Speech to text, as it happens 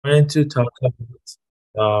Going to talk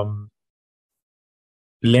about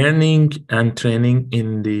learning and training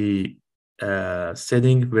in the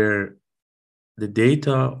setting where the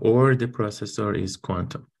data or the processor is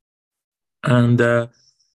quantum. And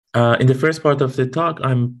in the first part of the talk,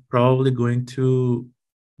 I'm probably going to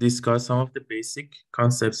discuss some of the basic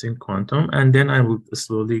concepts in quantum, and then I will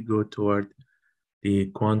slowly go toward the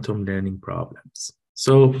quantum learning problems.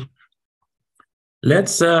 So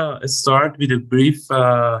let's start with a brief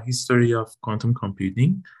history of quantum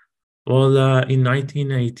computing. Well, in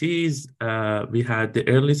 1980s, we had the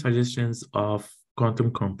early suggestions of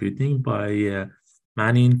quantum computing by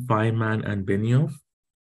Manin, Feynman, and Benioff.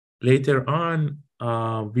 Later on,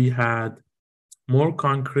 we had more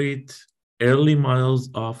concrete early models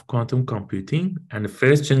of quantum computing and the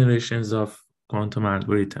first generations of quantum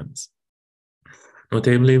algorithms.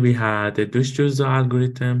 Notably, we had the Dushtu's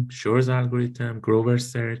algorithm, Shor's algorithm, Grover's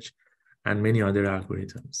search, and many other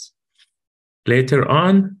algorithms. Later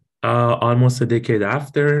on, almost a decade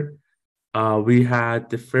after, we had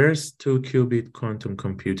the first 2-qubit quantum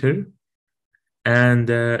computer, and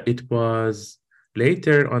it was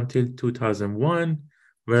later until 2001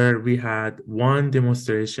 where we had one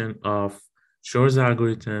demonstration of Shor's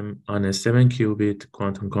algorithm on a 7-qubit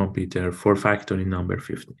quantum computer for factoring number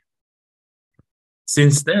 50.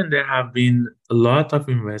 Since then, there have been a lot of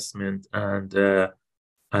investment and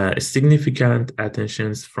significant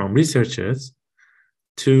attentions from researchers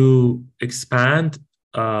to expand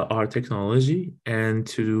our technology and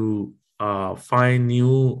to find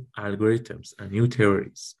new algorithms and new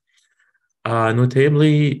theories.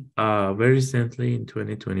 Notably, very recently in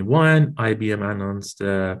 2021, IBM announced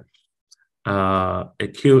a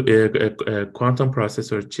quantum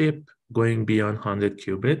processor chip going beyond 100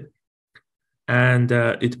 qubit. And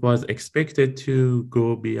it was expected to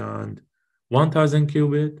go beyond 1000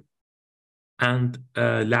 qubit. And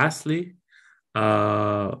lastly,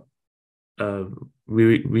 uh,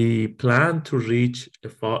 we plan to reach a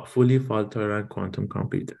fully fault-tolerant quantum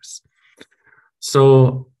computers.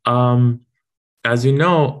 So as you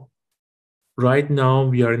know, right now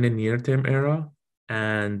we are in a near-term era,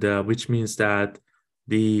 and which means that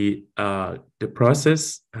the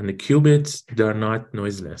process and the qubits, they're not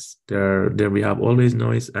noiseless. There we have always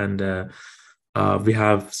noise, and we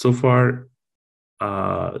have so far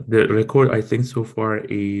the record I think so far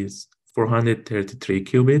is 433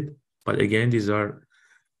 qubit, but again these are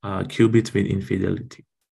qubits with infidelity.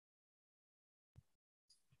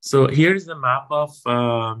 So here's the map of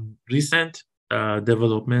recent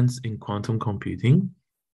developments in quantum computing.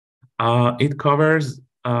 It covers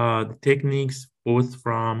the techniques both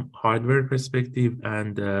from hardware perspective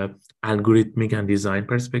and algorithmic and design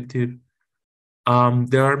perspective.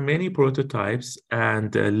 There are many prototypes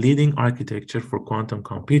and leading architecture for quantum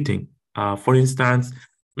computing. For instance,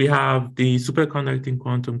 we have the superconducting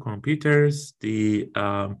quantum computers, the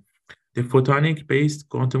photonic-based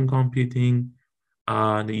quantum computing,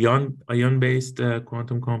 the ion-based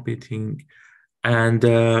quantum computing, and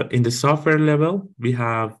in the software level, we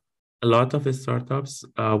have a lot of startups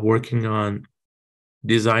working on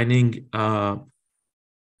designing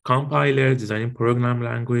compilers, designing program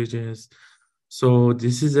languages. So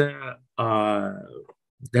this is there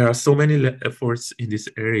are so many efforts in this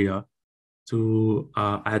area to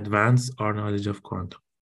advance our knowledge of quantum.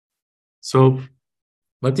 So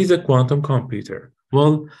what is a quantum computer?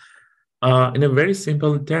 Well, in a very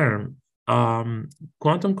simple term,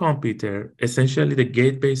 quantum computer, essentially the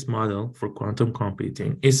gate-based model for quantum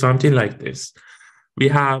computing, is something like this. We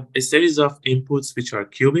have a series of inputs which are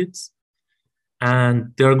qubits,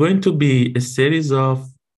 and there are going to be a series of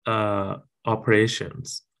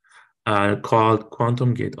operations called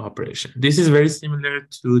quantum gate operation. This is very similar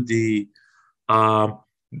to the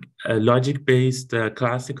logic-based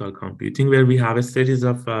classical computing, where we have a series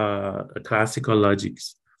of classical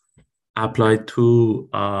logics applied to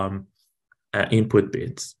input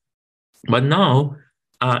bits. But now,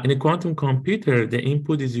 in a quantum computer, the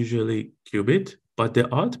input is usually qubit, but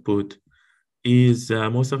the output is,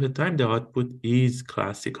 most of the time, the output is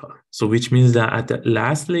classical. So which means that at the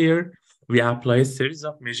last layer, we apply a series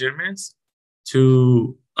of measurements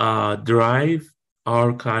to derive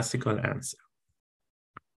our classical answer.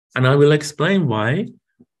 And I will explain why.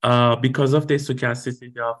 Because of the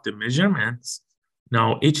stochasticity of the measurements,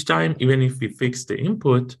 now each time, even if we fix the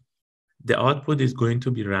input, the output is going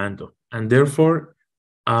to be random. And therefore,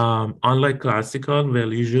 unlike classical,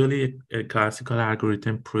 well, usually a classical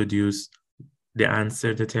algorithm produces the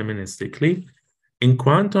answer deterministically. In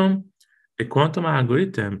quantum, a quantum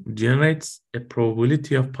algorithm generates a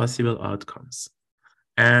probability of possible outcomes.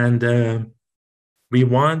 And we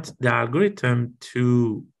want the algorithm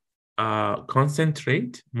to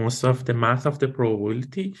concentrate most of the math of the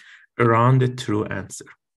probability around the true answer.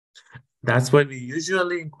 That's why we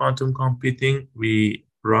usually in quantum computing, we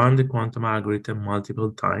run the quantum algorithm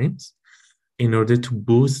multiple times in order to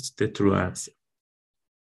boost the true answer.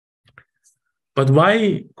 But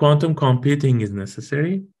why quantum computing is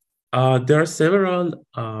necessary? There are several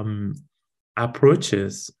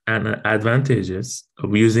approaches and advantages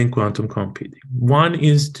of using quantum computing. One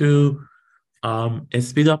is to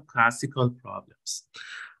speed up classical problems.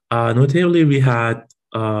 Notably, we had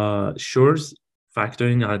Shor's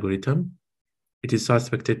factoring algorithm. It is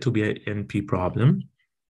suspected to be an NP problem.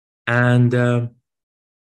 And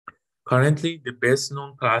currently, the best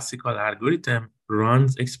known classical algorithm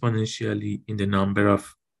runs exponentially in the number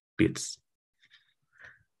of bits.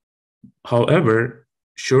 However,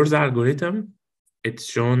 Shor's algorithm, it's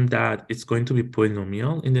shown that it's going to be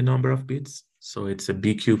polynomial in the number of bits. So it's a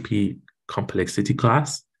BQP complexity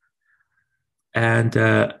class. And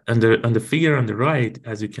on the figure on the right,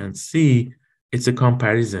 as you can see, it's a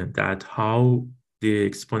comparison that how the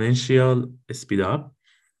exponential speed up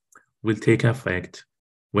will take effect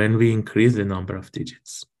when we increase the number of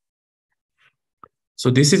digits. So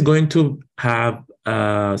this is going to have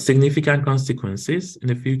significant consequences in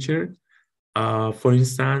the future. For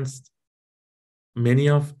instance, many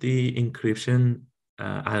of the encryption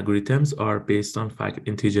algorithms are based on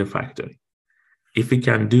integer factoring. If we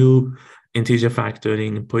can do integer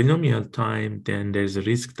factoring in polynomial time, then there's a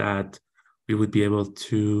risk that we would be able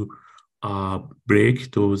to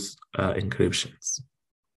break those encryptions.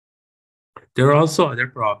 There are also other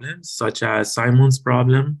problems, such as Simon's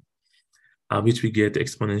problem, which we get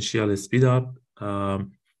exponential speed up,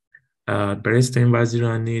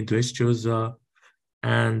 Bernstein-Vazirani, Duesch-Jozsa,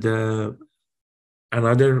 and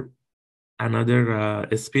another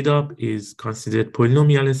speed up is considered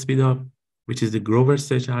polynomial speed up, which is the Grover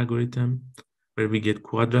search algorithm, where we get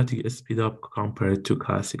quadratic speed up compared to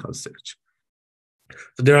classical search.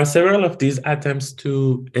 So there are several of these attempts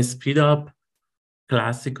to speed up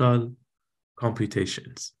classical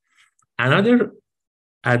computations. Another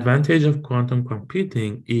advantage of quantum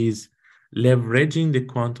computing is leveraging the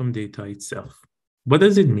quantum data itself. What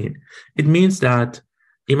does it mean? It means that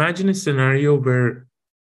imagine a scenario where,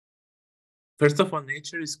 first of all,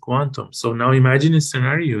 nature is quantum. So now imagine a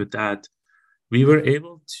scenario that we were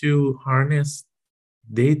able to harness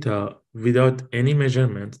data without any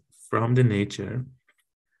measurement from the nature.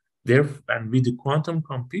 And with the quantum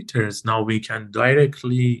computers, now we can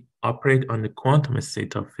directly operate on the quantum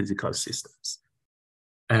state of physical systems.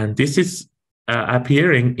 And this is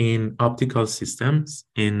appearing in optical systems,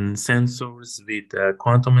 in sensors with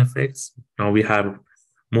quantum effects. Now we have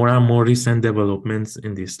more and more recent developments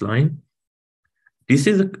in this line. This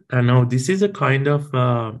is a kind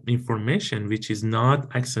of information which is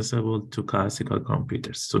not accessible to classical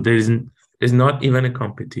computers. So there's not even a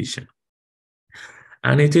competition.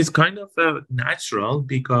 And it is kind of natural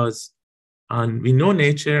because we know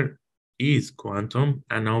nature is quantum,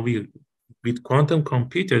 and now with quantum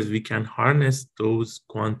computers, we can harness those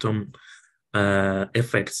quantum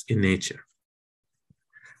effects in nature.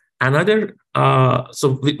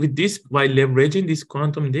 So with this, by leveraging this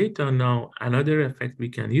quantum data now, another effect we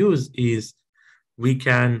can use is we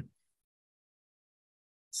can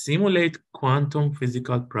simulate quantum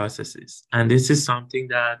physical processes. And this is something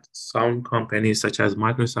that some companies such as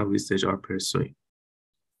Microsoft Research are pursuing.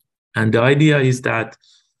 And the idea is that,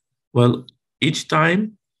 well, each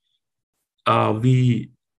time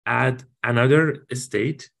we add another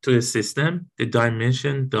state to the system, the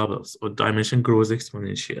dimension doubles or dimension grows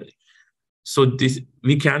exponentially. So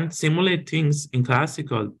we can simulate things in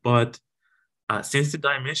classical, but since the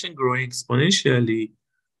dimension growing exponentially,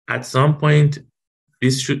 at some point,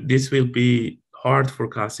 this will be hard for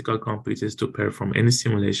classical computers to perform any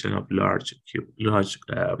simulation of large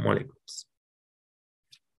molecules.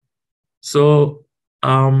 So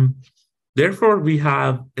therefore, we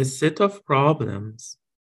have a set of problems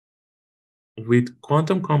with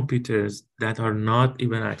quantum computers that are not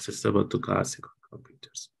even accessible to classical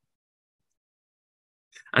computers.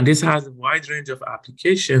 And this has a wide range of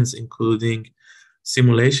applications, including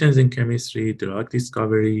simulations in chemistry, drug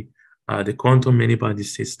discovery, the quantum many-body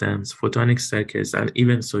systems, photonic circuits, and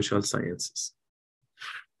even social sciences.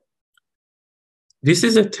 This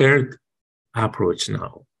is a third approach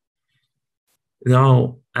now.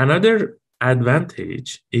 Now, another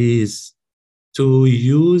advantage is to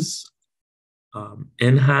use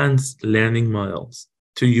enhanced learning models,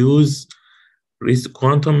 to use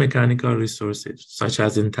quantum mechanical resources, such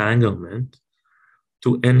as entanglement,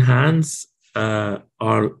 to enhance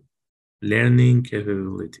our learning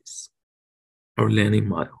capabilities. or learning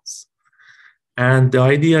models. And the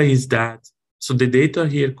idea is that, so the data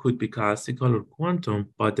here could be classical or quantum,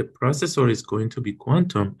 but the processor is going to be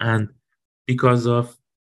quantum. And because of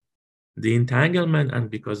the entanglement and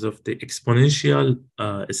because of the exponential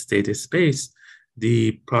state space,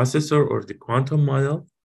 the processor or the quantum model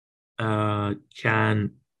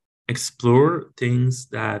can explore things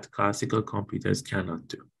that classical computers cannot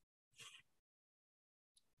do.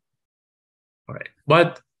 All right,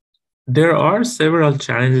 but there are several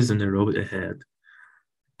challenges in the road ahead.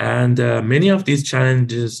 And many of these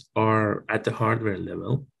challenges are at the hardware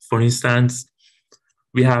level. For instance,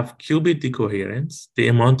 we have qubit decoherence. The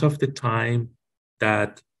amount of the time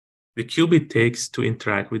that the qubit takes to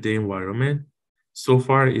interact with the environment so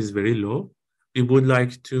far is very low. We would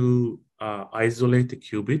like to isolate the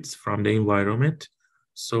qubits from the environment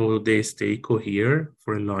so they stay coherent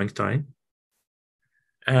for a long time.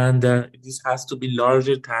 And this has to be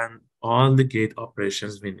larger than all the gate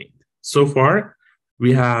operations we need. So far,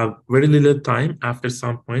 we have very little time. After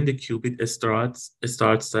some point, the qubit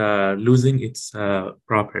starts losing its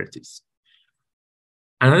properties.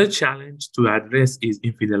 Another challenge to address is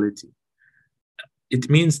infidelity. It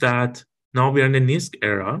means that now we are in the NISQ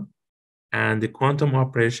era, and the quantum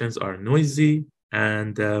operations are noisy,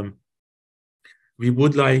 and we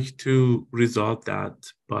would like to resolve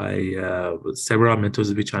that by several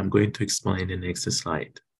methods, which I'm going to explain in the next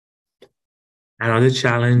slide. Another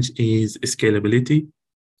challenge is scalability.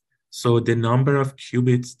 So the number of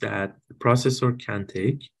qubits that the processor can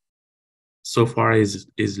take so far is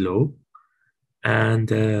low. And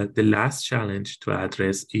the last challenge to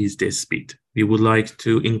address is the speed. We would like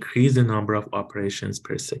to increase the number of operations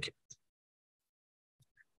per second.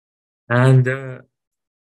 And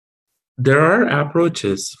there are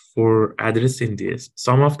approaches for addressing this.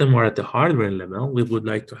 Some of them are at the hardware level. We would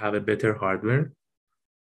like to have a better hardware.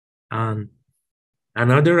 And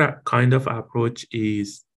another kind of approach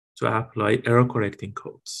is to apply error correcting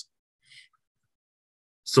codes.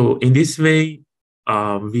 So in this way,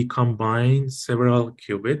 we combine several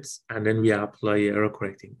qubits and then we apply error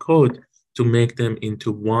correcting code to make them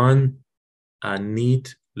into one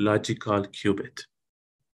neat logical qubit.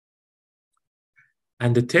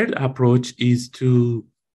 And the third approach is to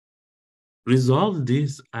resolve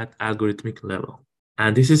this at algorithmic level.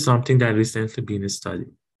 And this is something that recently been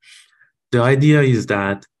studied. The idea is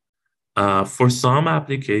that for some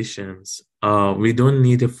applications, we don't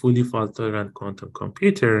need a fully fault-tolerant quantum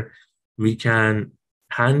computer. We can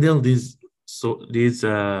handle these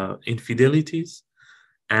infidelities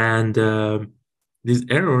and these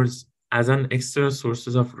errors as an extra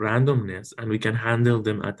sources of randomness, and we can handle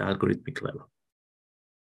them at the algorithmic level.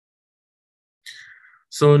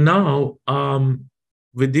 So now,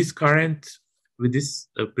 with this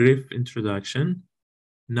brief introduction,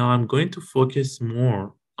 now I'm going to focus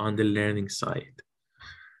more on the learning side.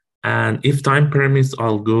 And if time permits,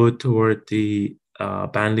 I'll go toward the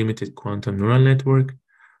band-limited quantum neural network.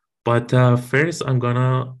 But first, I'm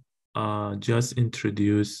gonna just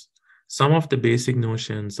introduce some of the basic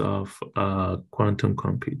notions of quantum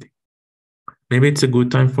computing. Maybe it's a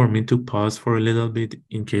good time for me to pause for a little bit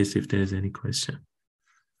in case if there's any question.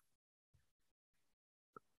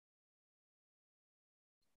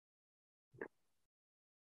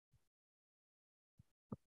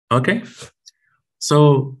 Okay,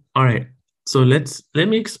 so all right, so let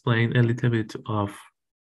me explain a little bit of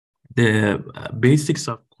the basics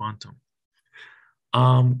of quantum.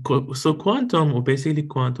 So quantum, or basically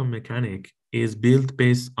quantum mechanics, is built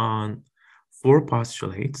based on 4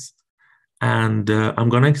 postulates, and I'm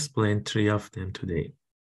gonna explain 3 of them today.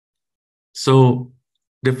 So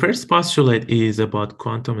the first postulate is about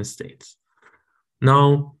quantum states.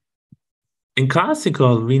 Now, in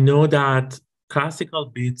classical, we know that classical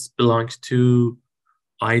bits belong to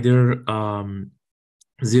either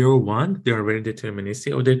 0 or 1. They are very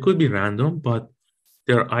deterministic, or they could be random, but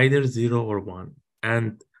they're either 0 or 1.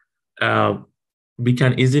 And we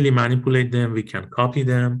can easily manipulate them, we can copy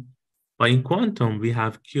them. But in quantum, we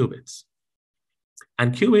have qubits.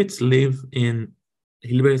 And qubits live in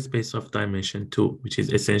Hilbert space of dimension 2, which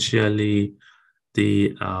is essentially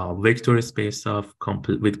the vector space of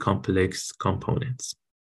with complex components.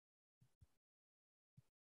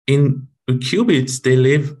 In qubits, they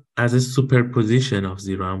live as a superposition of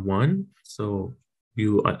 0 and 1. So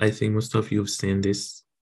I think most of you have seen this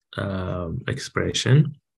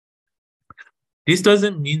expression. This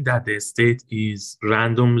doesn't mean that the state is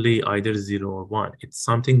randomly either 0 or 1. It's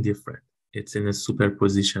something different. It's in a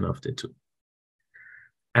superposition of the two.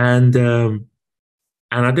 And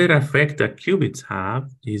another effect that qubits have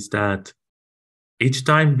is that each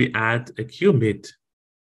time we add a qubit,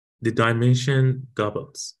 the dimension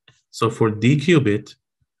doubles. So for d qubit,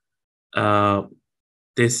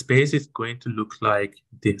 the space is going to look like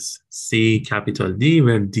this, C capital D,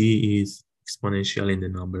 where D is exponential in the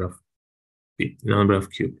number of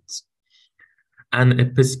qubits.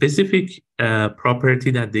 And a specific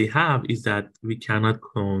property that they have is that we cannot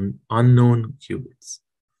clone unknown qubits.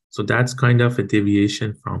 So that's kind of a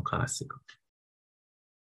deviation from classical.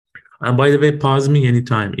 And by the way, pause me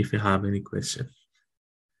anytime if you have any question.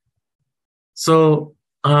 So,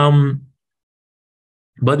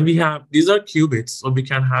 but we have, these are qubits, so we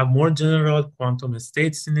can have more general quantum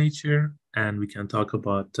states in nature, and we can talk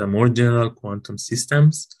about more general quantum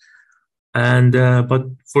systems. And but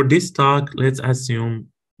for this talk, let's assume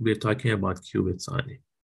we're talking about qubits only.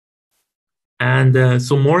 And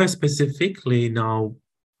so more specifically now,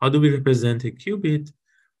 how do we represent a qubit?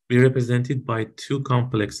 We represent it by two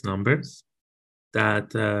complex numbers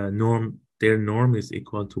that their norm is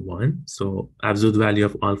equal to 1. So absolute value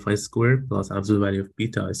of alpha squared plus absolute value of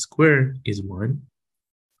beta squared is 1.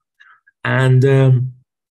 And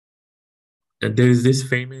there is this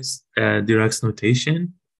famous Dirac's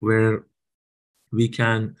notation where we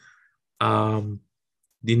can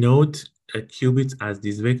denote qubits as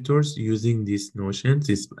these vectors using this notion,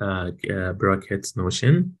 this brackets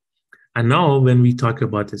notion. And now when we talk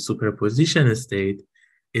about a superposition state,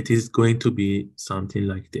 it is going to be something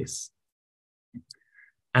like this.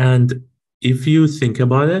 And if you think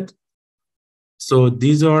about it, so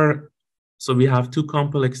we have two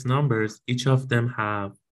complex numbers. Each of them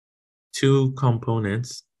have two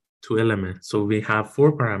components, two elements. So we have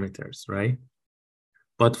 4 parameters, right?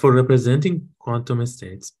 But for representing quantum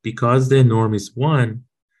states, because the norm is 1,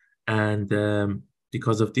 and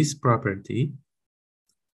because of this property,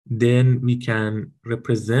 then we can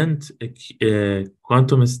represent a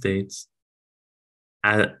quantum states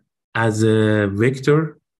as a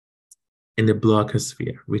vector in the Bloch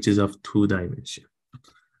sphere, which is of 2 dimensions.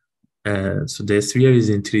 So the sphere is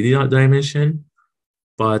in 3 dimension,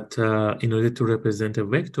 but in order to represent a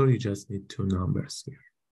vector, you just need 2 numbers here.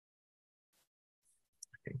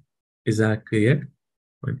 Okay. Is that clear?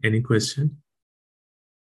 Any question?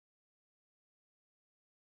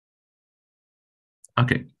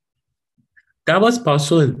 Okay. That was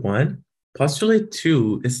postulate 1. Postulate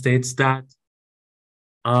 2 states that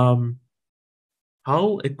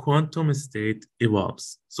how a quantum state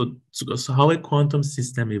evolves. So how a quantum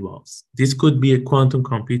system evolves. This could be a quantum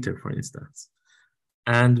computer, for instance.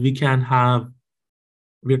 And we're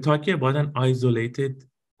talking about an isolated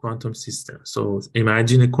quantum system. So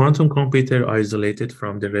imagine a quantum computer isolated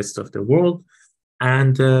from the rest of the world.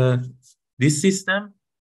 And this system,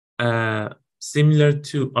 similar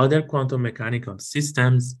to other quantum mechanical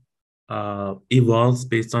systems, evolves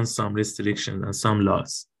based on some restrictions and some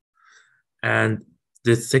laws. And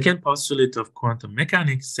the second postulate of quantum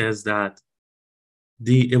mechanics says that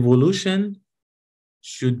the evolution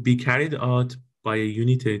should be carried out by a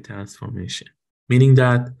unitary transformation, meaning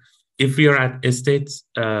that if we are at a state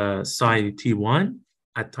psi t1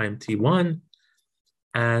 at time t1,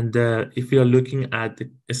 and if we are looking at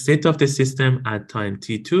the state of the system at time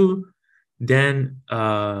t2, then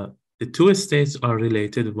the 2 states are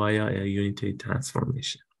related via a unitary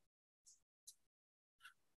transformation.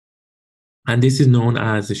 And this is known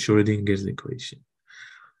as the Schrödinger's equation.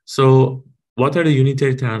 So what are the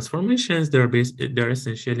unitary transformations? They're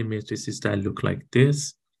essentially matrices that look like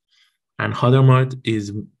this. And Hadamard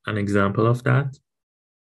is an example of that.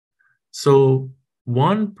 So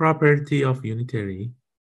one property of unitary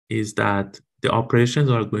is that the operations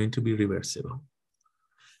are going to be reversible.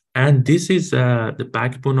 And this is the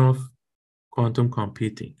backbone of quantum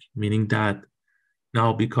computing, meaning that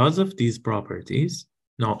now because of these properties,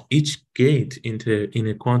 now each gate in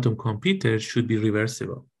a quantum computer should be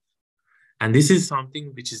reversible. And this is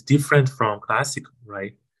something which is different from classical,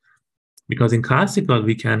 right? Because in classical,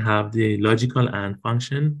 we can have the logical AND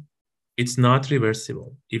function. It's not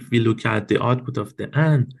reversible. If we look at the output of the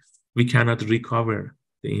AND, we cannot recover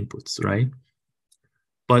the inputs, right?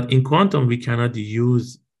 But in quantum, we cannot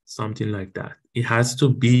use something like that. It has to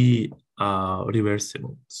be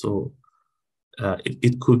reversible. So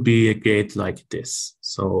it could be a gate like this.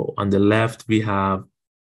 So on the left, we have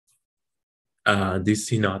this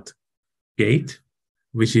C0 gate,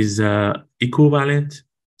 which is equivalent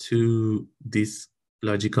to this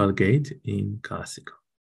logical gate in classical.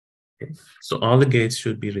 Okay. So all the gates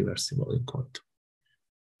should be reversible in quantum.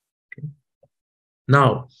 Okay.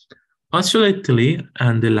 Now, postulate 3,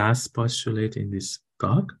 and the last postulate in this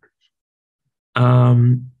talk,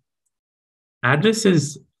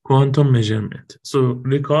 addresses quantum measurement. So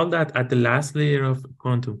recall that at the last layer of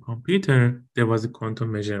quantum computer, there was a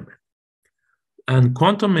quantum measurement. And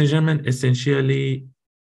quantum measurement essentially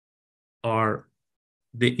are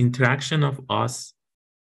the interaction of us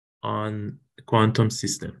on quantum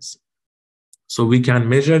systems. So we can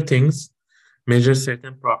measure things, measure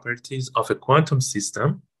certain properties of a quantum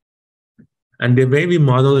system. And the way we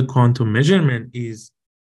model a quantum measurement is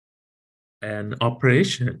an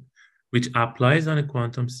operation which applies on a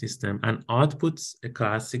quantum system and outputs a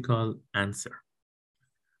classical answer.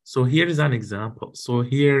 So here is an example. So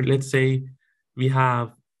here, let's say we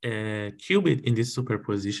have a qubit in this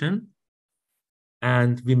superposition,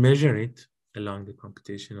 and we measure it along the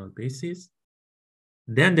computational basis.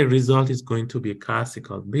 Then the result is going to be a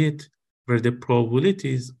classical bit where the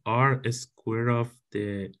probabilities are a square of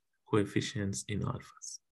the coefficients in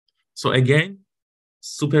alphas. So again,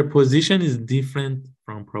 superposition is different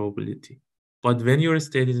from probability. But when your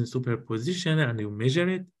state is in superposition and you measure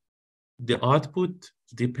it, the output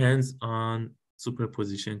depends on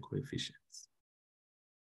superposition coefficients.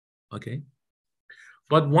 Okay?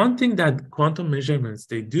 But one thing that quantum measurements,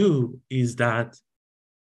 they do is that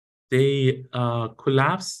they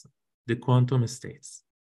collapse the quantum states.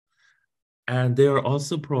 And they are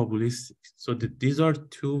also probabilistic. So these are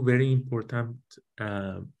two very important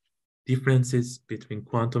differences between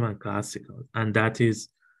quantum and classical. And that is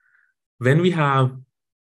when we have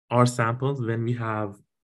our samples, when we have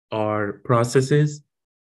our processes,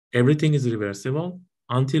 everything is reversible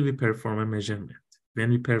until we perform a measurement. When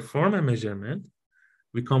we perform a measurement,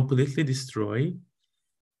 we completely destroy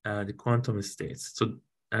the quantum states.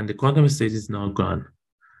 And the quantum state is now gone.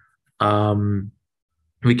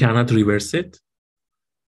 We cannot reverse it.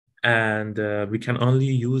 And we can only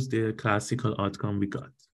use the classical outcome we got.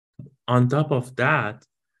 On top of that,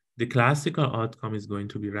 the classical outcome is going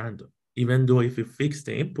to be random. Even though if you fix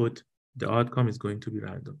the input, the outcome is going to be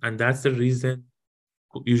random. And that's the reason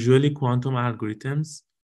usually quantum algorithms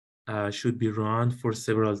should be run for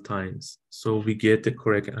several times. So we get the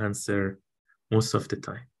correct answer most of the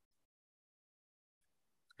time.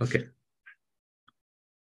 Okay.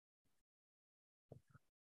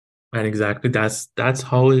 And exactly that's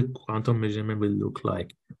how a quantum measurement will look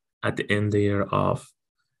like at the end layer of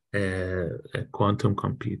a quantum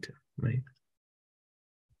computer, right?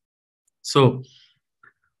 So,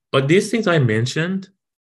 but these things I mentioned,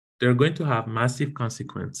 they're going to have massive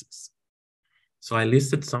consequences. So I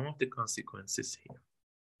listed some of the consequences here.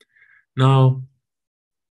 Now,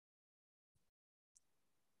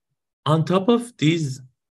 on top of these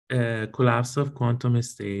collapse of quantum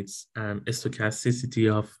states and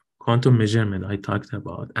stochasticity of quantum measurement I talked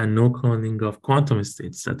about, and no cloning of quantum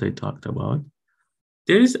states that I talked about,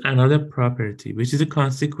 there is another property, which is the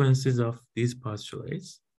consequences of these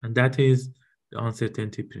postulates, and that is the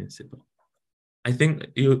uncertainty principle. I think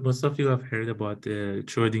most of you have heard about the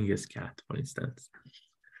Schrodinger's cat, for instance.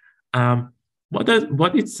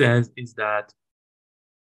 What it says is that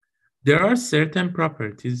there are certain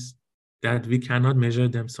properties that we cannot measure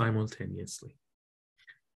them simultaneously.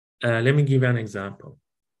 Let me give you an example.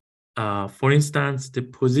 For instance, the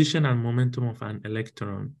position and momentum of an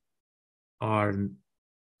electron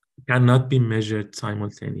cannot be measured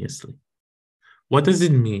simultaneously. What does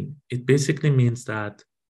it mean? It basically means that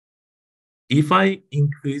if I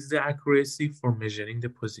increase the accuracy for measuring the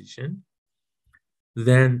position,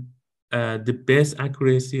 then the best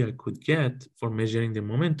accuracy I could get for measuring the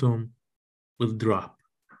momentum will drop.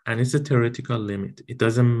 And it's a theoretical limit. It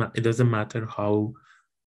doesn't matter how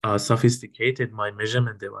sophisticated my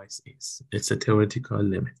measurement device is. It's a theoretical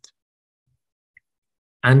limit.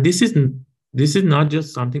 And this is not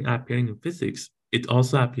just something appearing in physics. It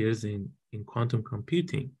also appears in quantum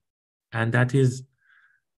computing. And that is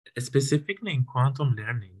specifically in quantum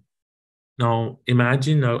learning. Now,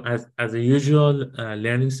 imagine now as a usual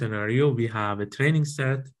learning scenario, we have a training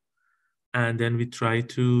set, and then we try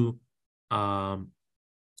to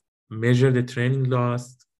measure the training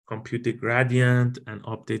loss, compute the gradient, and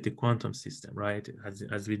update the quantum system, right?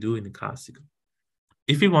 As we do in the classical.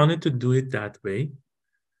 If we wanted to do it that way,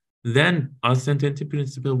 then uncertainty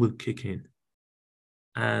principle will kick in.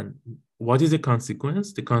 And what is the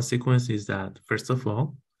consequence? The consequence is that, first of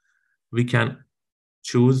all, we can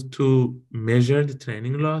choose to measure the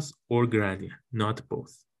training loss or gradient, not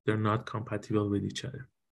both. They're not compatible with each other.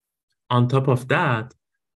 On top of that,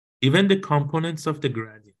 even the components of the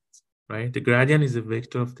gradient, right? The gradient is a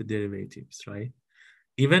vector of the derivatives, right?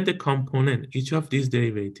 Even the component, each of these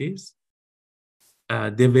derivatives,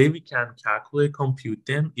 the way we can calculate, compute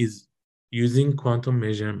them is using quantum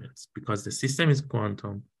measurements because the system is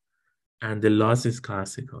quantum and the loss is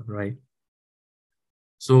classical, right?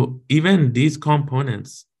 So even these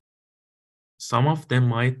components, some of them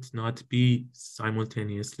might not be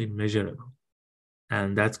simultaneously measurable.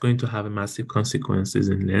 And that's going to have massive consequences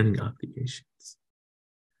in learning applications.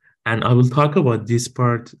 And I will talk about this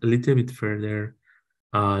part a little bit further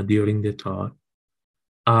during the talk.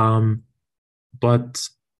 But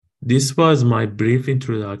this was my brief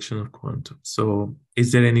introduction of quantum. So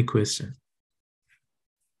is there any question?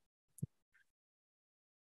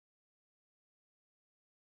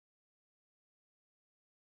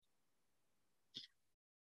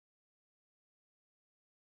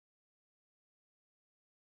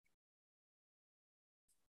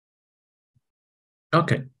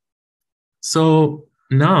 Okay. So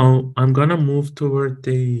now I'm going to move toward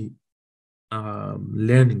the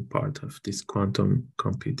learning part of this quantum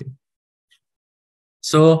computing.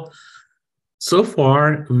 So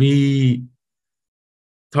far we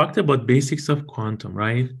talked about basics of quantum,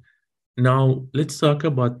 right? Now let's talk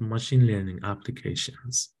about machine learning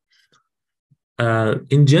applications.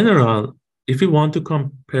 In general, if we want to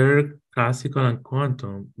compare classical and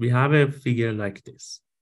quantum, we have a figure like this.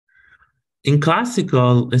 In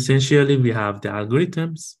classical, essentially, we have the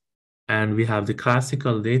algorithms and we have the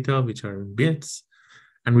classical data, which are in bits,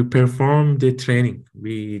 and we perform the training.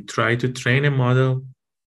 We try to train a model,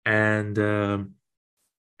 and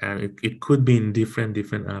it could be in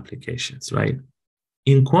different applications, right?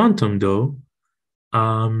 In quantum, though,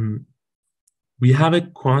 we have a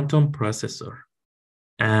quantum processor,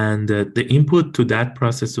 and the input to that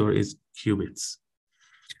processor is qubits.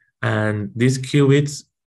 And these qubits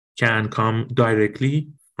can come directly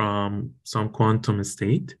from some quantum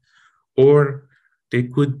state, or they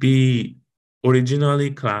could be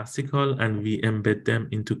originally classical and we embed them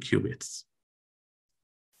into qubits.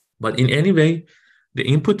 But in any way, the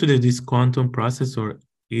input to this quantum processor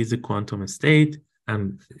is a quantum state,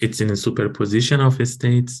 and it's in a superposition of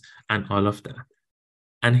states and all of that.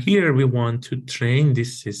 And here we want to train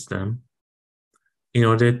this system in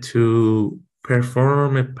order to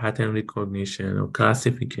perform a pattern recognition or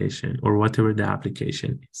classification or whatever the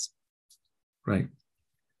application is, right?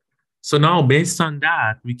 So now based on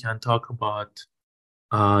that, we can talk about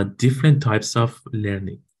different types of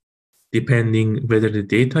learning, depending whether the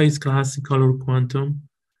data is classical or quantum,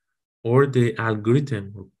 or the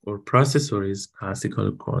algorithm or processor is classical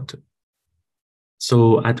or quantum.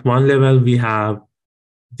 So at one level, we have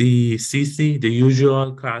the CC, the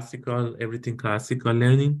usual classical, everything classical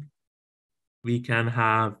learning. We can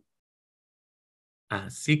have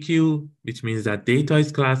CQ, which means that data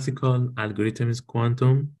is classical, algorithm is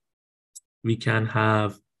quantum. We can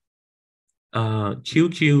have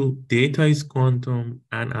QQ, data is quantum,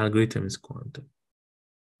 and algorithm is quantum.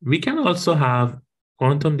 We can also have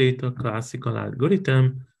quantum data, classical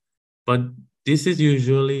algorithm, but this is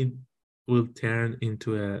usually will turn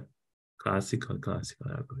into a classical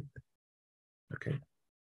algorithm. Okay.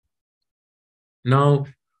 Now,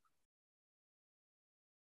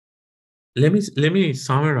 let me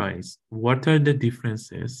summarize what are the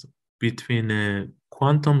differences between a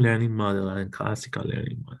quantum learning model and classical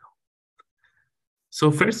learning model. So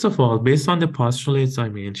first of all, based on the postulates I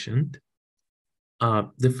mentioned,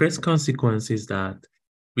 the first consequence is that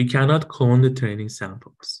we cannot clone the training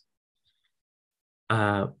samples.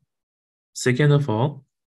 Second of all,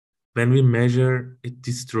 when we measure, it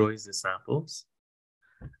destroys the samples.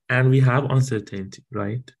 And we have uncertainty,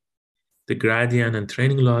 right? The gradient and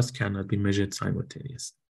training loss cannot be measured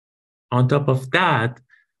simultaneously. On top of that,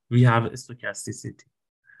 we have stochasticity.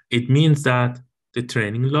 It means that the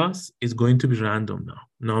training loss is going to be random now.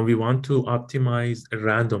 Now we want to optimize a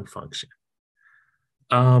random function.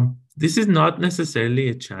 This is not necessarily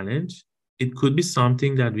a challenge. It could be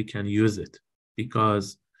something that we can use it,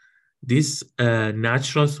 because this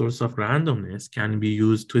natural source of randomness can be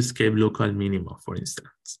used to escape local minima, for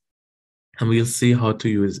instance. And we'll see how to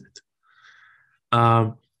use it.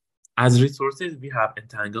 As resources, we have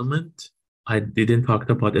entanglement. I didn't talk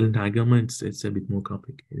about entanglement. It's a bit more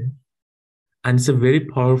complicated. And it's a very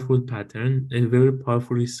powerful pattern, a very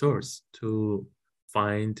powerful resource to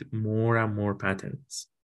find more and more patterns.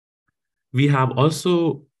 We have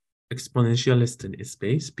also exponential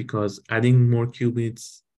space, because adding more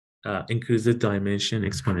qubits increases the dimension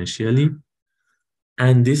exponentially.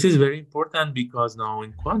 And this is very important because now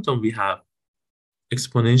in quantum, we have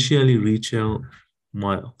exponentially richer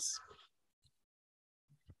models.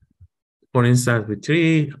 For instance, with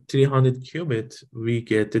 300 qubits, we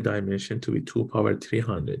get the dimension to be 2 power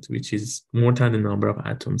 300, which is more than the number of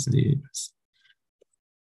atoms in the universe.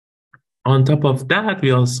 On top of that,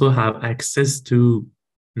 we also have access to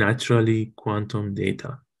naturally quantum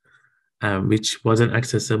data, which wasn't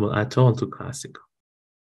accessible at all to classical.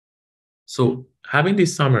 So having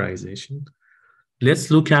this summarization, let's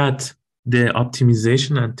look at the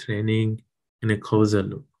optimization and training in a closed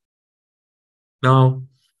loop. Now,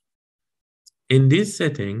 in these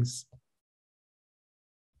settings,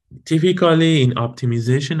 typically in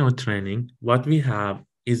optimization or training, what we have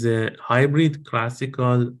is a hybrid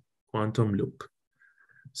classical quantum loop.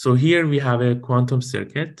 So here we have a quantum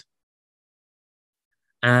circuit,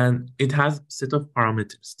 and it has a set of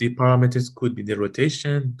parameters. The parameters could be the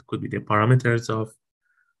rotation, could be the parameters of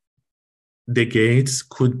the gates,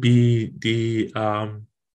 could be the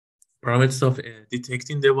parameters of a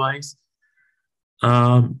detecting device.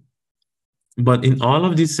 But in all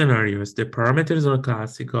of these scenarios, the parameters are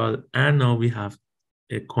classical, and now we have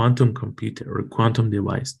a quantum computer or quantum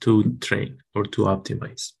device to train or to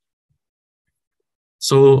optimize.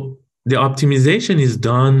 So the optimization is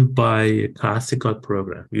done by a classical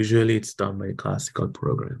program. Usually it's done by a classical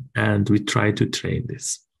program, and we try to train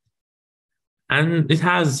this. And it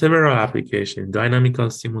has several applications: dynamical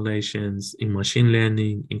simulations, in machine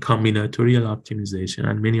learning, in combinatorial optimization,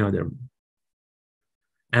 and many other.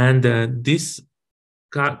 And this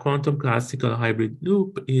quantum classical hybrid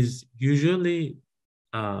loop is usually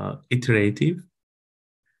iterative,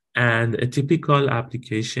 and a typical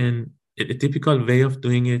application, a typical way of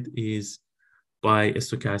doing it is by a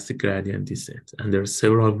stochastic gradient descent. And there are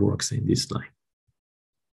several works in this line.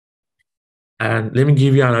 And let me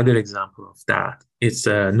give you another example of that. It's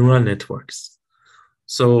neural networks.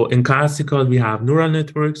 So in classical, we have neural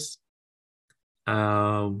networks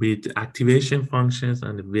with activation functions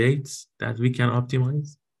and weights that we can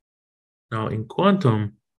optimize. Now in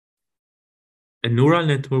quantum, a neural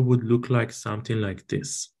network would look like something like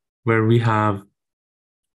this, where we have,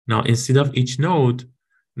 now instead of each node,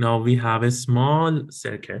 now we have a small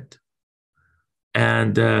circuit,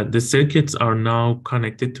 and the circuits are now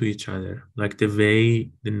connected to each other, like the way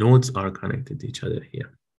the nodes are connected to each other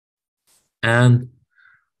here. And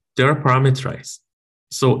they are parameterized.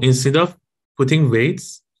 So instead of putting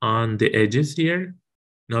weights on the edges here,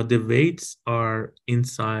 now the weights are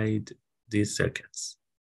inside these circuits.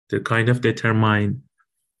 They kind of determine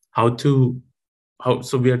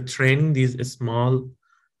so we are training these small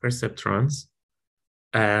perceptrons,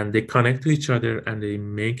 and they connect to each other, and they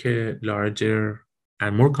make a larger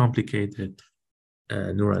and more complicated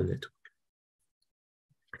neural network.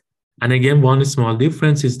 And again, one small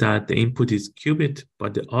difference is that the input is qubit,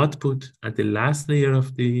 but the output at the last layer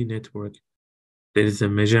of the network, there is a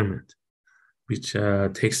measurement which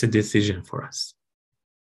takes a decision for us.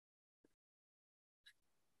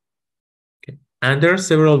 Okay. And there are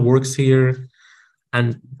several works here.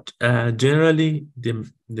 And generally,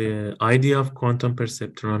 the idea of quantum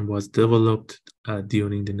perceptron was developed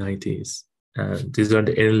during the 90s. These are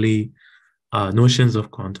the early notions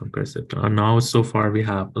of quantum perceptron. And now, so far, we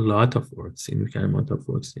have a lot of works, significant amount of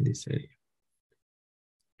works in this area.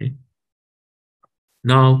 Okay.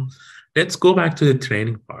 Now, let's go back to the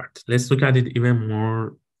training part. Let's look at it even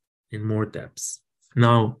more in more depth.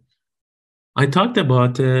 Now, I talked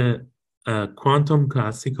about a quantum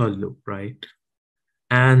classical loop, right?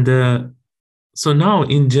 And so now,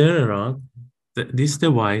 in general, this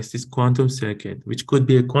device, this quantum circuit, which could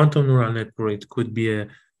be a quantum neural network, it could be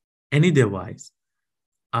any device.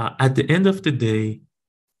 At the end of the day,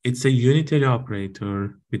 it's a unitary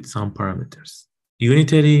operator with some parameters.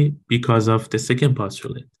 Unitary because of the second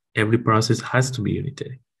postulate. Every process has to be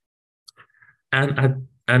unitary.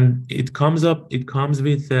 And it comes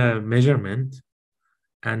with a measurement.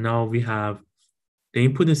 And now we have the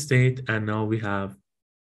input state, and now we have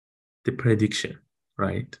the prediction,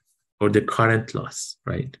 right? Or the current loss,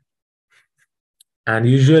 right? And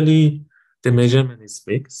usually the measurement is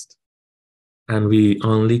fixed, and we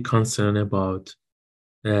only concern about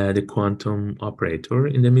the quantum operator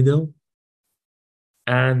in the middle.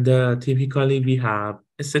 And typically we have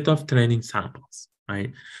a set of training samples,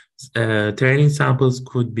 right? Training samples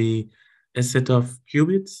could be a set of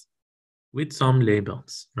qubits with some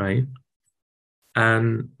labels, right?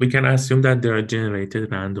 And we can assume that they are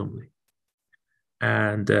generated randomly.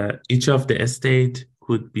 And each of the state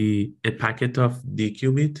could be a packet of d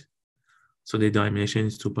qubit. So the dimension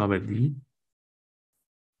is 2 power d.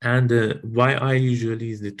 And yi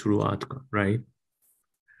usually is the true outcome, right?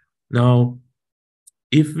 Now,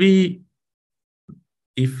 if we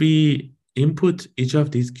input each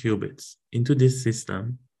of these qubits into this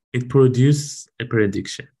system, it produces a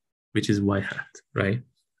prediction, which is y hat, right?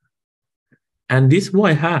 And this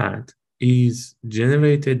y hat is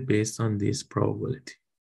generated based on this probability.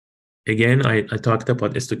 Again, I talked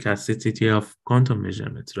about the stochasticity of quantum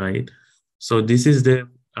measurements, right? So this is the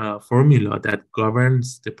formula that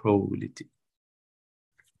governs the probability.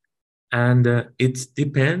 And it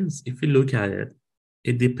depends, if you look at it,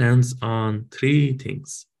 it depends on three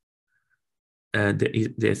things.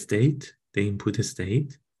 The state, the input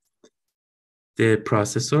state, the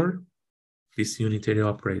processor, this unitary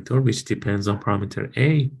operator, which depends on parameter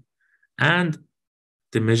A, and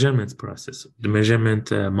the measurement processor, the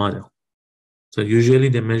measurement model. So usually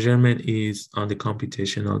the measurement is on the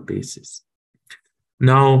computational basis.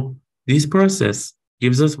 Now, this process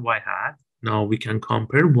gives us y hat. Now we can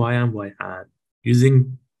compare y and y hat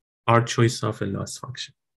using our choice of a loss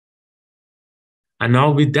function. And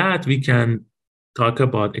now with that, we can talk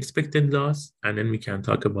about expected loss, and then we can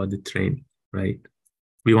talk about the training, right?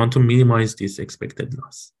 We want to minimize this expected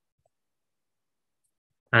loss.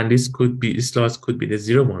 And this loss could be the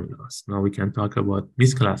 0-1 loss. Now we can talk about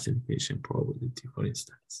misclassification probability, for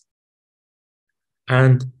instance.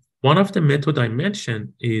 And one of the method I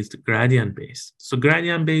mentioned is the gradient base. So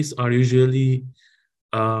gradient base are usually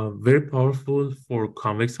very powerful for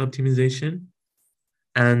convex optimization.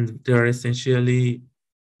 And they're essentially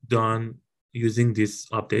done using this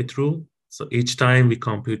update rule. So each time we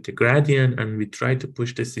compute the gradient and we try to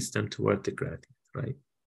push the system toward the gradient, right?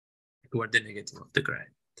 Toward the negative of the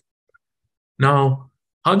gradient. Now,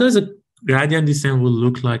 how does a gradient descent will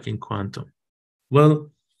look like in quantum?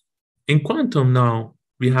 Well, in quantum now,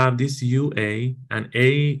 we have this UA, and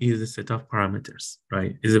A is a set of parameters,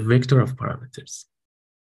 right? It's a vector of parameters.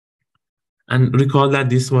 And recall that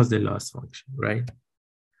this was the loss function, right?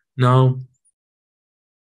 Now,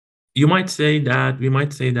 we might say that,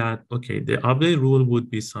 okay, the update rule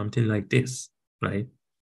would be something like this, right?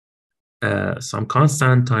 Some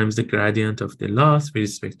constant times the gradient of the loss with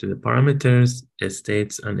respect to the parameters,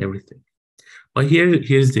 states, and everything. But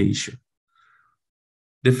here's the issue.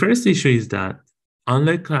 The first issue is that,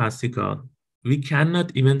 unlike classical, we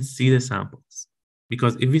cannot even see the samples.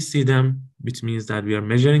 Because if we see them, which means that we are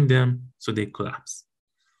measuring them, so they collapse.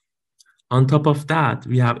 On top of that,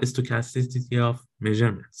 we have stochasticity of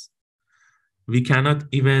measurements. We cannot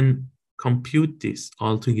even compute this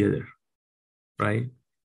all together, right?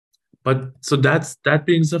 But so that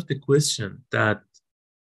brings up the question that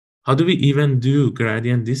how do we even do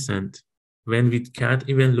gradient descent when we can't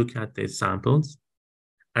even look at the samples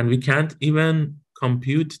and we can't even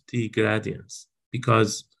compute the gradients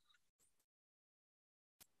because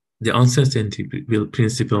the uncertainty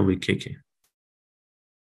principle will kick in.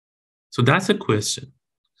 So that's a question.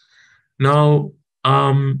 Now,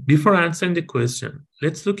 before answering the question,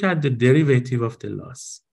 let's look at the derivative of the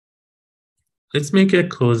loss. Let's make a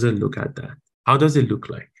closer look at that. How does it look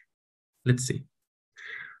like? Let's see.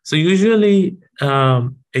 So usually,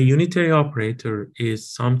 a unitary operator is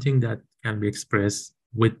something that can be expressed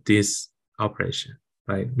with this operation,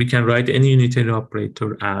 right? We can write any unitary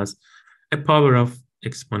operator as a power of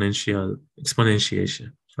exponentiation,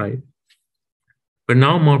 right? But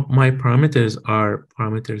now my parameters are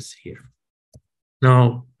parameters here.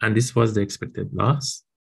 Now, and this was the expected loss.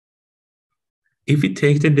 If we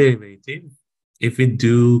take the derivative, if we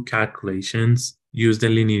do calculations, use the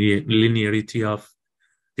linearity of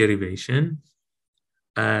derivation,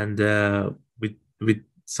 and with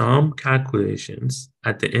some calculations,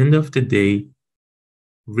 at the end of the day,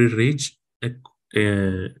 we reach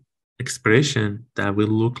a expression that will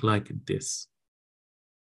look like this.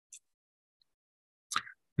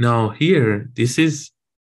 Now here, this is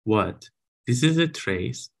what? This is a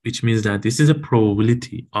trace, which means that this is a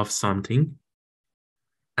probability of something,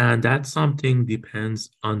 and that something depends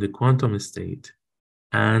on the quantum state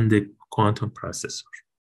and the quantum processor.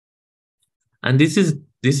 And this is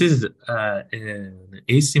an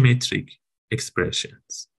asymmetric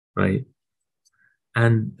expressions, right?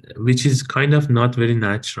 And which is kind of not very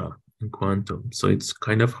natural in quantum, so it's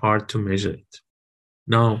kind of hard to measure it.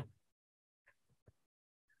 Now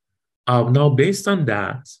based on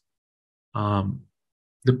that,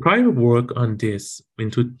 the prior work on this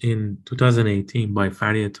in 2018 by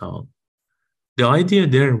Fari et al., the idea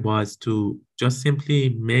there was to just simply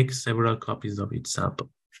make several copies of each sample.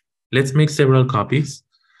 Let's make several copies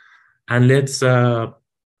and let's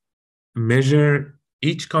measure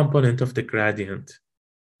each component of the gradient.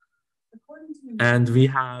 And we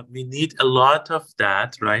need a lot of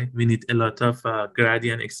that, right? We need a lot of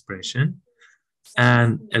gradient expression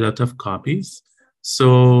and a lot of copies.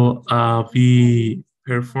 So we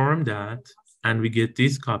perform that and we get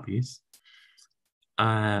these copies.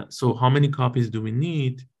 So how many copies do we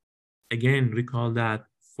need? Again, recall that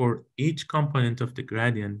for each component of the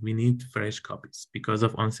gradient, we need fresh copies because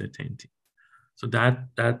of uncertainty. So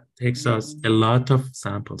that takes us a lot of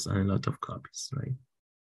samples and a lot of copies, right?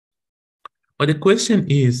 But the question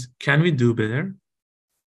is, can we do better?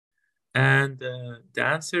 And the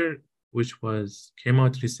answer which came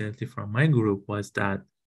out recently from my group, was that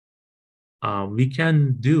we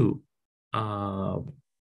can do the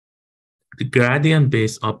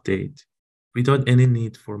gradient-based update without any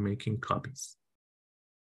need for making copies.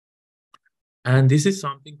 And this is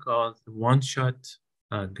something called one-shot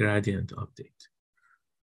gradient update.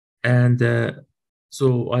 And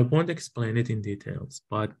so I won't explain it in details,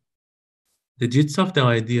 but the gist of the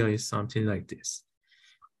idea is something like this,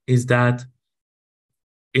 is that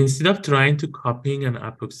instead of trying to copying and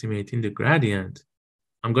approximating the gradient,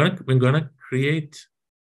 I'm gonna create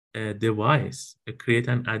a device, create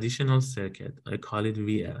an additional circuit, I call it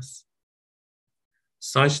VS,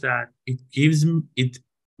 such that it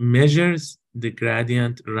measures the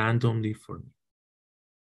gradient randomly for me.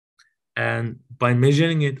 And by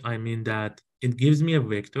measuring it, I mean that it gives me a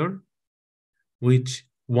vector, which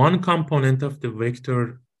one component of the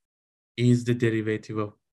vector is the derivative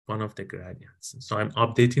of one of the gradients. So I'm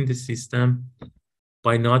updating the system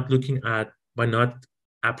by not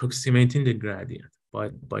approximating the gradient,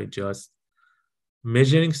 but by just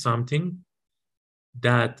measuring something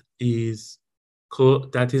that is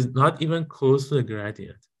not even close to the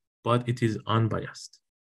gradient, but it is unbiased,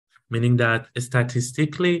 meaning that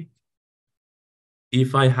statistically,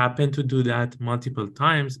 if I happen to do that multiple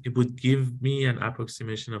times, it would give me an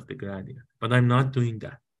approximation of the gradient, but I'm not doing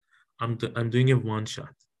that. I'm doing a one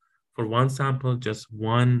shot. For one sample, just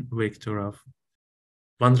one random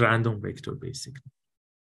vector, basically.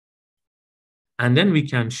 And then we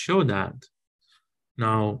can show that.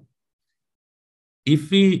 Now, if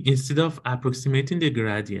we, instead of approximating the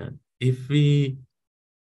gradient, if we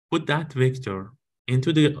put that vector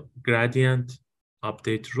into the gradient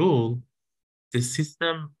update rule, the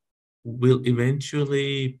system will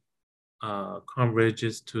eventually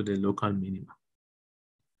converges to the local minimum.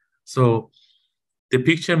 So the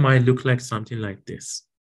picture might look like something like this.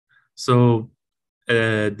 So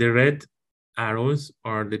the red arrows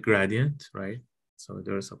are the gradient, right? So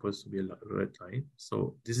they're supposed to be a red line.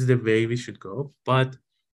 So this is the way we should go. But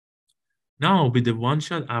now with the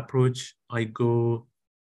one-shot approach, I go,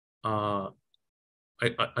 I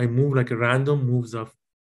move like a random moves of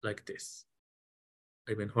like this.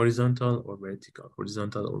 I mean horizontal or vertical,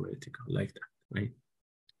 like that, right?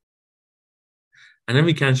 And then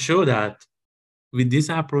we can show that with this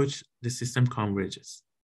approach, the system converges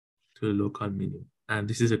to the local minimum. And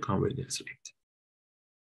this is a convergence rate.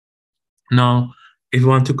 Now, if you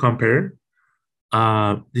want to compare,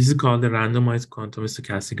 this is called the randomized quantum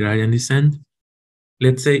stochastic gradient descent.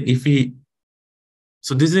 Let's say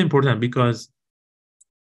so this is important because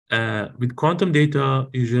with quantum data,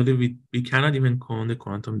 usually we cannot even clone the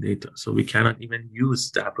quantum data. So we cannot even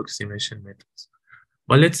use the approximation methods.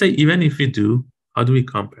 But let's say even if we do, how do we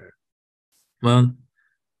compare? Well,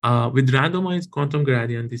 with randomized quantum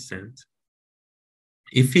gradient descent,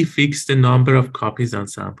 if we fix the number of copies on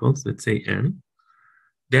samples, let's say n,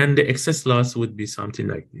 then the excess loss would be something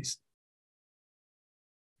like this.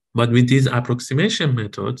 But with these approximation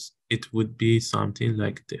methods, it would be something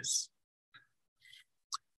like this,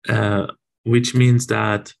 which means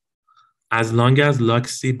that as long as log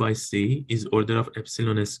C by C is order of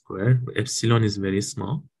epsilon squared, epsilon is very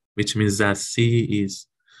small, which means that C is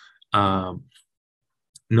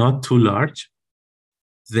not too large,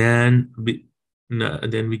 then we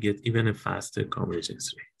get even a faster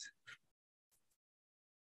convergence rate.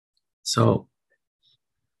 So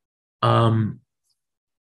now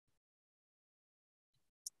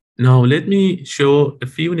let me show a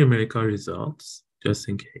few numerical results just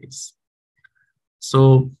in case.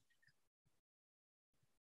 So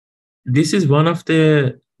this is one of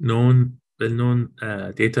the well-known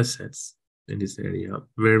data sets in this area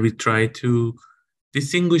where we try to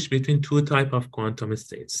distinguish between two types of quantum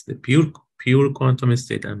states, the pure quantum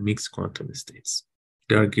state and mixed quantum states.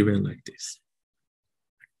 They are given like this.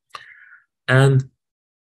 And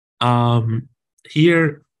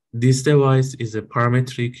here, this device is a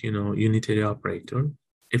parametric, unitary operator.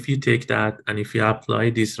 If you take that and if you apply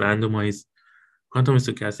this randomized quantum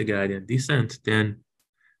stochastic gradient descent, then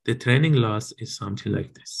the training loss is something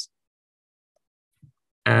like this.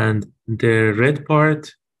 And the red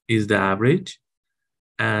part is the average,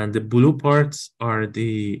 and the blue parts are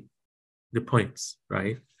the points,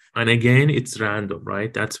 right? And again, it's random,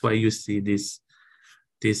 right? That's why you see this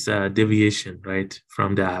deviation, right,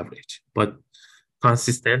 from the average. But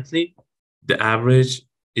consistently, the average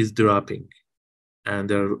is dropping, and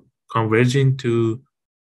they're converging to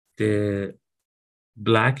the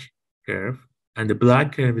black curve, and the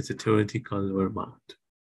black curve is a theoretical lower bound.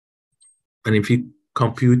 And if you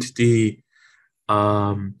compute the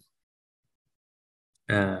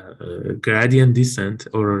gradient descent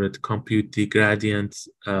or compute the gradient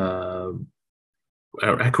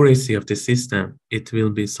accuracy of the system, it will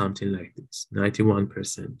be something like this,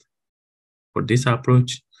 91% for this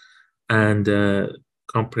approach, and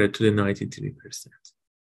compared to the 93%.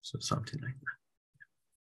 So something like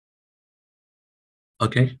that.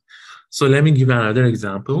 Okay, so let me give another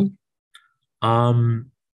example.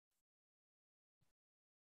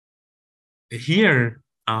 Here,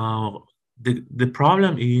 the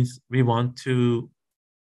problem is we want to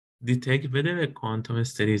detect whether a quantum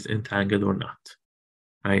state is entangled or not,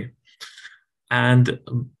 right? And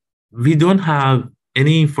we don't have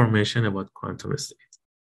any information about quantum state.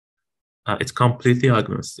 It's completely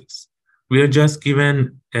agnostic. We are just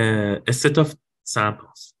given a set of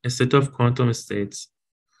samples, a set of quantum states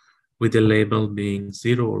with the label being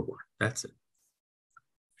 0 or 1. That's it.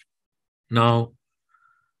 Now,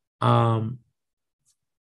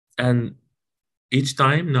 and each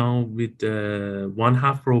time now with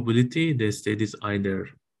 1/2 probability, the state is either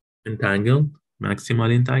entangled,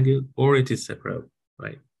 maximal entangled, or it is separable,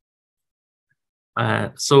 right?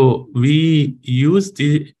 So we use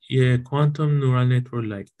the quantum neural network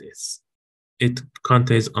like this. It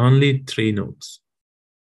contains only 3 nodes,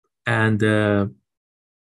 and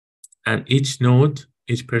each node,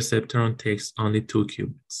 each perceptron takes only 2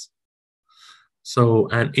 qubits. So,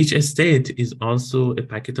 and each state is also a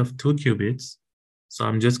packet of 2 qubits. So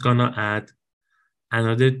I'm just gonna add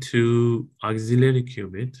another 2 auxiliary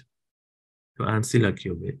qubit to ancilla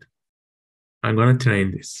qubit. I'm gonna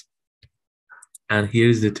train this. And here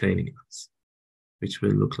is the training nodes, which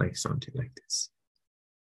will look like something like this.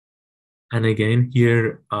 And again,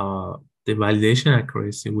 here, the validation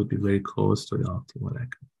accuracy would be very close to the optimal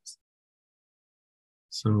accuracy.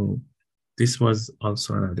 So this was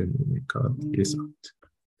also another numerical result.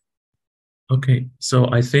 Okay, so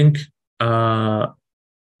I think, how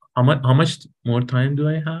much more time do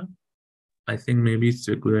I have? I think maybe it's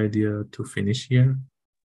a good idea to finish here.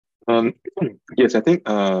 Yes, I think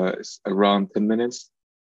it's around 10 minutes.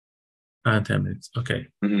 10 minutes, okay.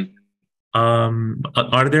 Mm-hmm.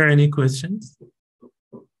 Are there any questions?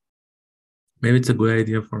 Maybe it's a good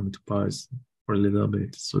idea for me to pause for a little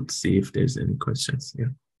bit so to see if there's any questions.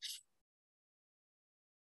 Yeah.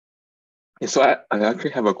 So I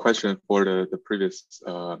actually have a question for the previous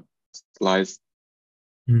slides.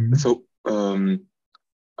 Mm-hmm. So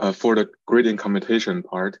for the gradient commutation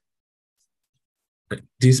part,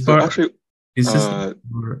 this part, actually, this is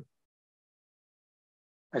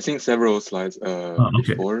I think several slides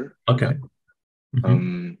okay. before. Okay.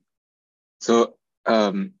 Mm-hmm. So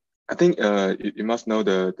I think you must know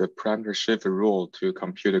the parameter shift rule to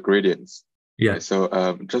compute the gradients. Yeah. Right? So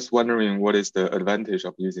just wondering what is the advantage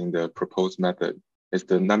of using the proposed method? Is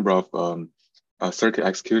the number of circuit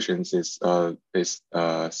executions is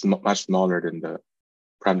much smaller than the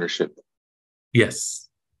parameter shift? Yes.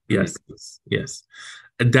 Yes. Mm-hmm. Yes.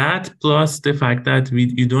 That plus the fact that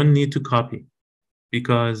you don't need to copy,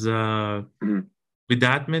 because mm-hmm. with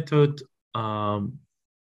that method,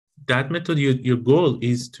 your goal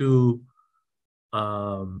is to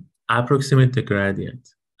approximate the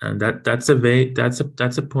gradient, and that's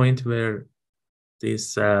a point where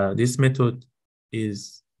this method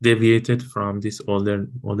is deviated from these older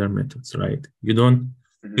methods, right? You don't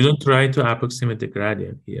try to approximate the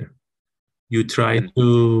gradient here. You try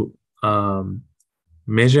to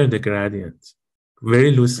measure the gradient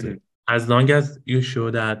very loosely, as long as you show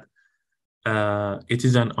that it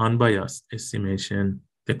is an unbiased estimation,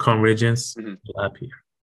 the convergence will appear.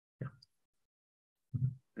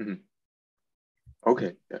 Yeah.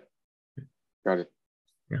 Okay. Yeah. Got it.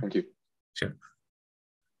 Yeah. Thank you. Sure.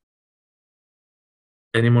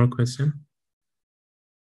 Any more questions?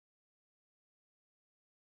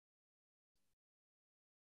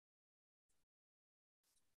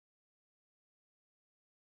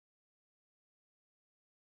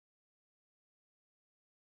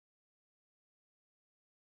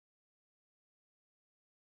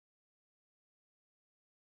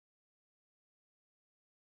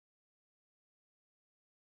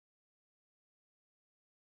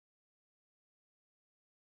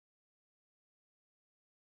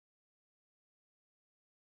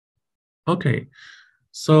 Okay,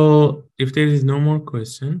 so if there is no more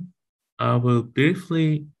question, I will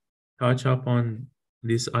briefly touch upon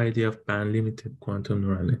this idea of band-limited quantum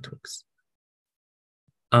neural networks.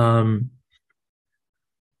 I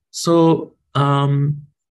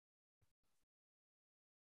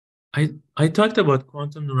talked about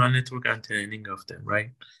quantum neural network and training of them,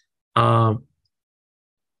 right?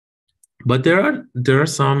 But there are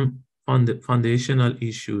some foundational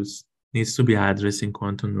issues needs to be addressed in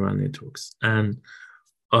quantum neural networks, and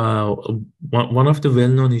one of the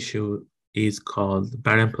well-known issue is called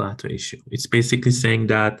barren plateau issue. It's basically saying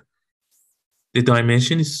that the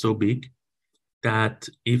dimension is so big that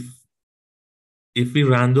if we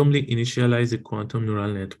randomly initialize a quantum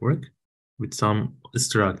neural network with some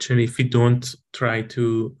structure, if we don't try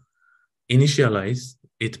to initialize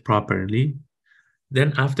it properly,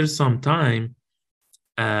 then after some time,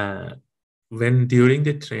 when during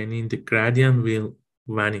the training, the gradient will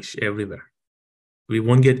vanish everywhere. We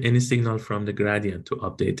won't get any signal from the gradient to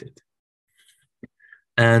update it.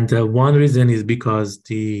 And one reason is because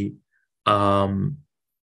the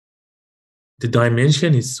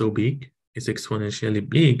dimension is so big, it's exponentially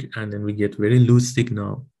big, and then we get very loose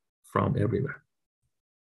signal from everywhere.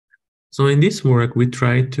 So in this work, we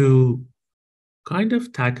try to kind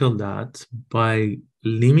of tackle that by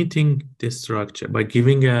limiting the structure, by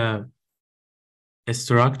giving a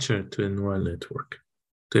structure to a neural network,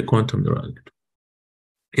 to a quantum neural network.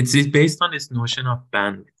 It's based on this notion of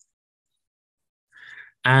bandwidth.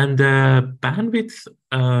 And bandwidth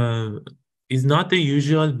is not the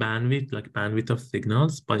usual bandwidth, like bandwidth of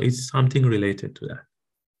signals, but it's something related to that.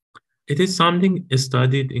 It is something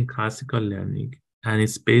studied in classical learning, and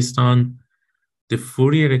it's based on the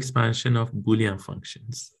Fourier expansion of Boolean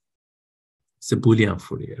functions. It's a Boolean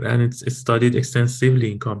Fourier, and it's studied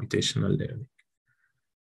extensively in computational learning.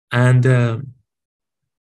 And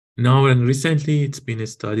now and recently, it's been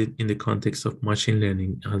studied in the context of machine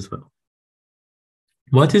learning as well.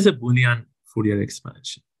 What is a Boolean Fourier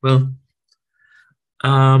expansion? Well,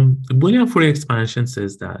 the Boolean Fourier expansion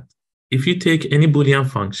says that if you take any Boolean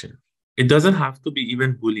function, it doesn't have to be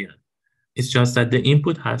even Boolean. It's just that the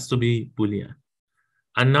input has to be Boolean.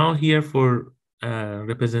 And now here for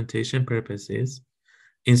representation purposes,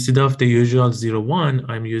 instead of the usual 0, 1,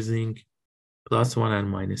 I'm using +1 and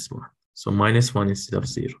 -1. So -1 instead of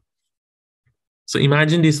 0. So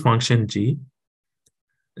imagine this function g.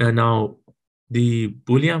 And now the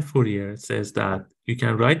Boolean Fourier says that you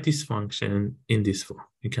can write this function in this form.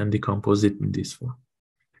 You can decompose it in this form,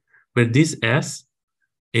 where this S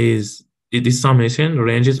is the summation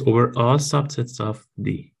ranges over all subsets of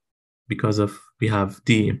D because of we have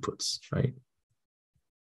D inputs, right?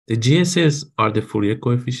 The GSS are the Fourier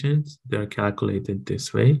coefficients. They're calculated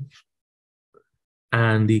this way.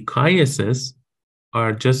 And the QuSS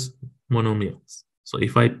are just monomials. So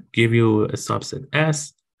if I give you a subset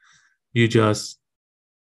S, you just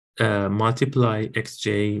multiply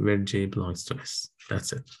xj where j belongs to S.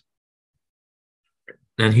 That's it.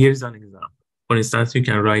 And here's an example. For instance, you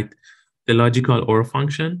can write the logical OR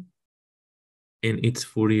function in its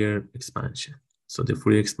Fourier expansion. So the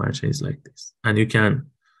Fourier expansion is like this. And you can,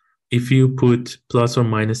 if you put plus or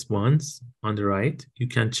minus ones on the right, you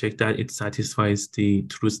can check that it satisfies the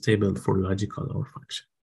truth table for logical OR function.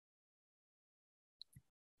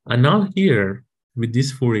 And now here, with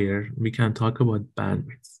this Fourier, we can talk about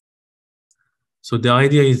bandwidth. So the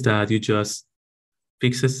idea is that you just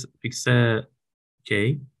fix a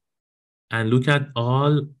k and look at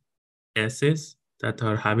all s's that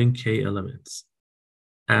are having k elements,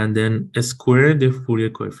 and then square the Fourier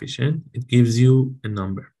coefficient. It gives you a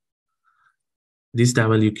number, this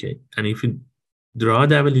wk. And if you draw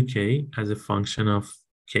wk as a function of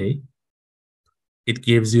k, it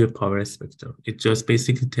gives you a power spectrum. It just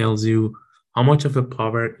basically tells you how much of a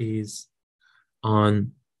power is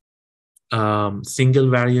on single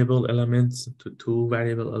variable elements to 2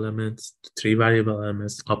 variable elements to 3 variable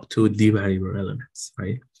elements up to d variable elements,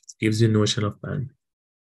 right? It gives you a notion of bandwidth.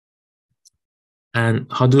 And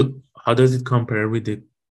how does it compare with the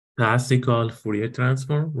classical Fourier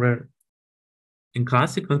transform? Where in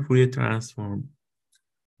classical Fourier transform,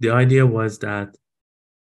 the idea was that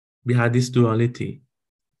we had this duality.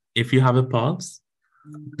 If you have a pulse,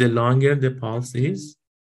 the longer the pulse is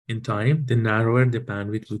in time, the narrower the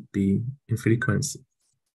bandwidth would be in frequency.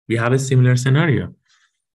 We have a similar scenario.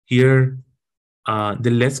 Here,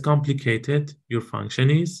 the less complicated your function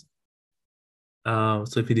is,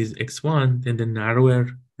 so if it is x1, then the narrower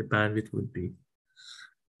the bandwidth would be.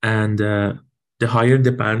 And the higher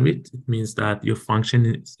the bandwidth, it means that your function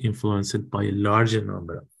is influenced by a larger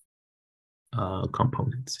number of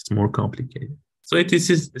components. It's more complicated. So this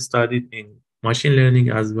is studied in machine learning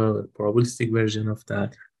as well, a probabilistic version of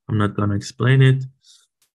that. I'm not going to explain it.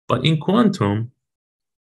 But in quantum,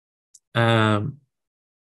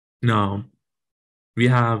 now we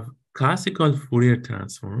have classical Fourier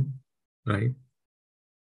transform, right?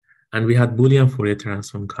 And we had Boolean Fourier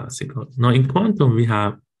transform classical. Now in quantum, we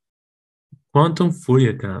have quantum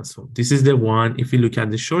Fourier transform. This is the one, if you look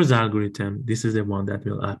at the Shor's algorithm, this is the one that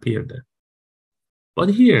will appear there. But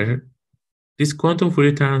here, this quantum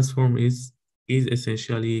Fourier transform is is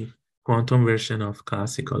essentially quantum version of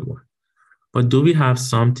classical one. But do we have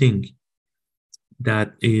something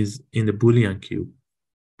that is in the Boolean cube,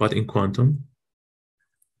 but in quantum?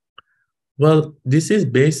 Well, this is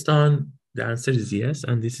based on, the answer is yes,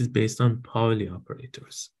 and this is based on Pauli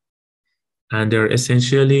operators. And they're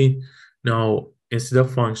essentially, now, instead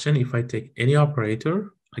of function, if I take any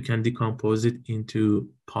operator, I can decompose it into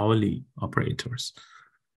Pauli operators.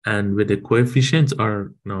 And with the coefficients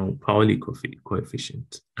are now Pauli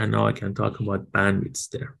coefficients. And now I can talk about bandwidths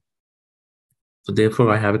there. So therefore,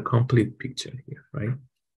 I have a complete picture here, right?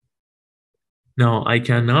 Now, I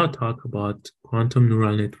can now talk about quantum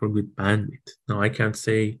neural network with bandwidth. Now, I can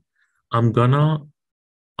say, I'm gonna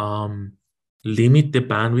limit the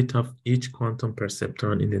bandwidth of each quantum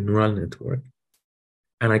perceptron in the neural network.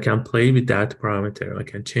 And I can play with that parameter. I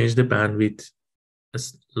can change the bandwidth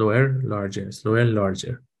as lower, larger, slower,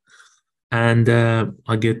 larger. And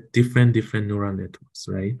I get different neural networks,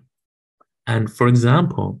 right? And for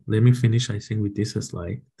example, let me finish, I think, with this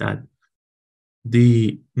slide, that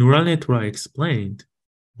the neural network I explained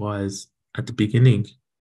was at the beginning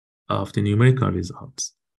of the numerical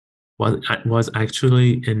results, was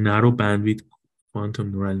actually a narrow bandwidth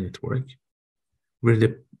quantum neural network where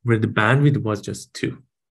the bandwidth was just 2.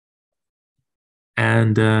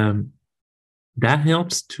 And that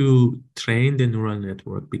helps to train the neural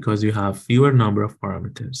network because you have fewer number of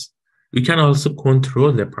parameters. You can also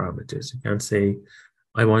control the parameters. You can say,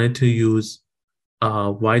 I wanted to use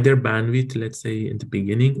wider bandwidth, let's say in the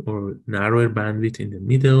beginning, or narrower bandwidth in the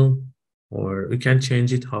middle, or you can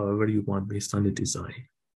change it however you want based on the design.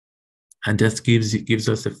 And that gives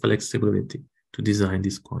us the flexibility to design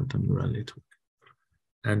this quantum neural network.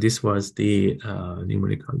 And this was the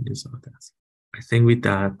numerical result. I think with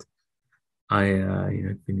that,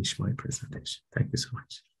 I finish my presentation. Thank you so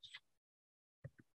much.